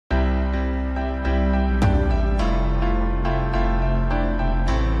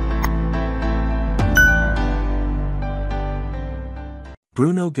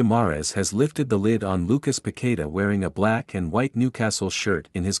Bruno Guimaraes has lifted the lid on Lucas Paqueta wearing a black and white Newcastle shirt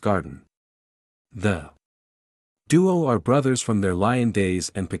in his garden. The duo are brothers from their Lyon days,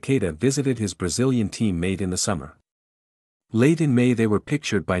 and Paqueta visited his Brazilian team mate in the summer. Late in May they were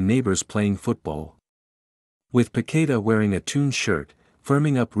pictured by neighbours playing football. With Paqueta wearing a Toon shirt,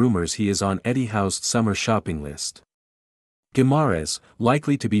 firming up rumours he is on Eddie Howe's summer shopping list. Guimaraes,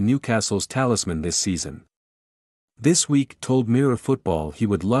 likely to be Newcastle's talisman this season. This week told MirrorFootball he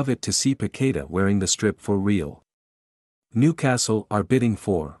would love it to see Paqueta wearing the strip for real. Newcastle are bidding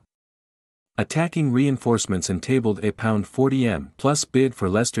for attacking reinforcements and tabled a £40m plus bid for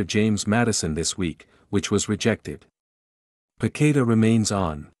Leicester James Maddison this week, which was rejected. Paqueta remains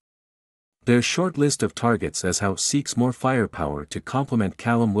on their short list of targets as Howe seeks more firepower to complement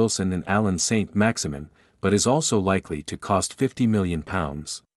Callum Wilson and Alan Saint-Maximin, but is also likely to cost £50 million.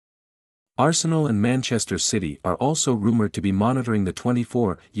 Arsenal and Manchester City are also rumoured to be monitoring the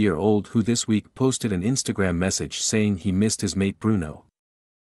 24-year-old, who this week posted an Instagram message saying he missed his mate Bruno.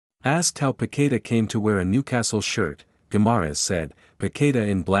 Asked how Paqueta came to wear a Newcastle shirt, Guimaraes said, "Paqueta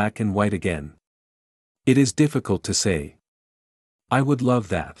in black and white again. It is difficult to say. I would love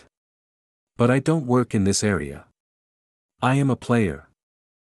that. But I don't work in this area. I am a player.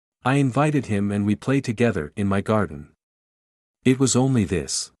 I invited him and we play together in my garden. It was only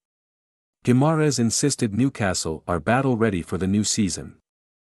this." Guimaraes insisted Newcastle are battle-ready for the new season.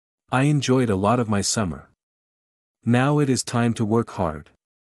 "I enjoyed a lot of my summer. Now it is time to work hard.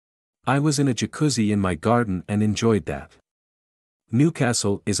 I was in a jacuzzi in my garden and enjoyed that.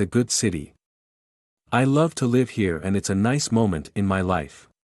 Newcastle is a good city. I love to live here and it's a nice moment in my life.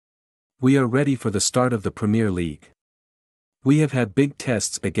 We are ready for the start of the Premier League. We have had big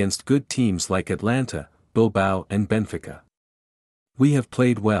tests against good teams like Atlanta, Bilbao and Benfica. We have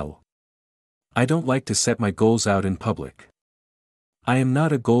played well. I don't like to set my goals out in public. I am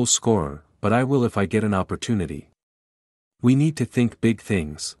not a goal scorer, but I will if I get an opportunity. We need to think big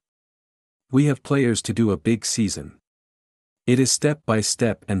things. We have players to do a big season. It is step by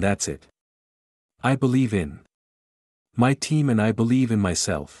step and that's it. I believe in my team and I believe in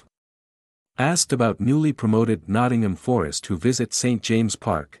myself." Asked about newly promoted Nottingham Forest who visit St James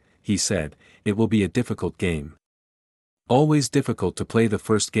Park, he said, "It will be a difficult game. Always difficult to play the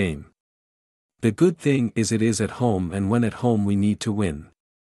first game. The good thing is it is at home, and when at home we need to win.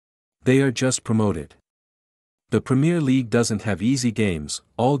 They are just promoted. The Premier League doesn't have easy games,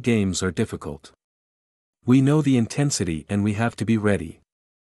 all games are difficult. We know the intensity and we have to be ready.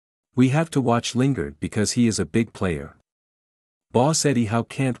 We have to watch Lingard because he is a big player. Boss Eddie Howe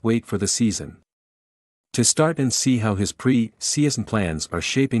can't wait for the season to start and see how his pre-season plans are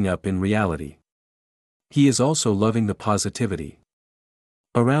shaping up in reality. He is also loving the positivity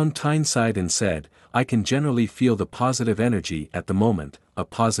around Tyneside and said, "I can generally feel the positive energy at the moment, a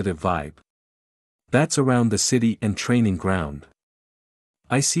positive vibe. That's around the city and training ground.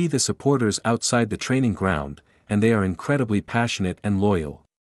 I see the supporters outside the training ground, and they are incredibly passionate and loyal.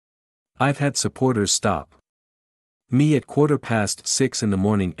 I've had supporters stop me at 6:15 in the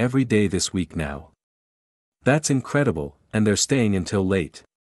morning every day this week now. That's incredible, and they're staying until late.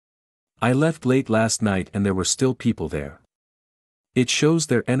 I left late last night and there were still people there. It shows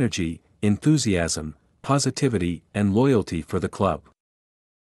their energy, enthusiasm, positivity and loyalty for the club.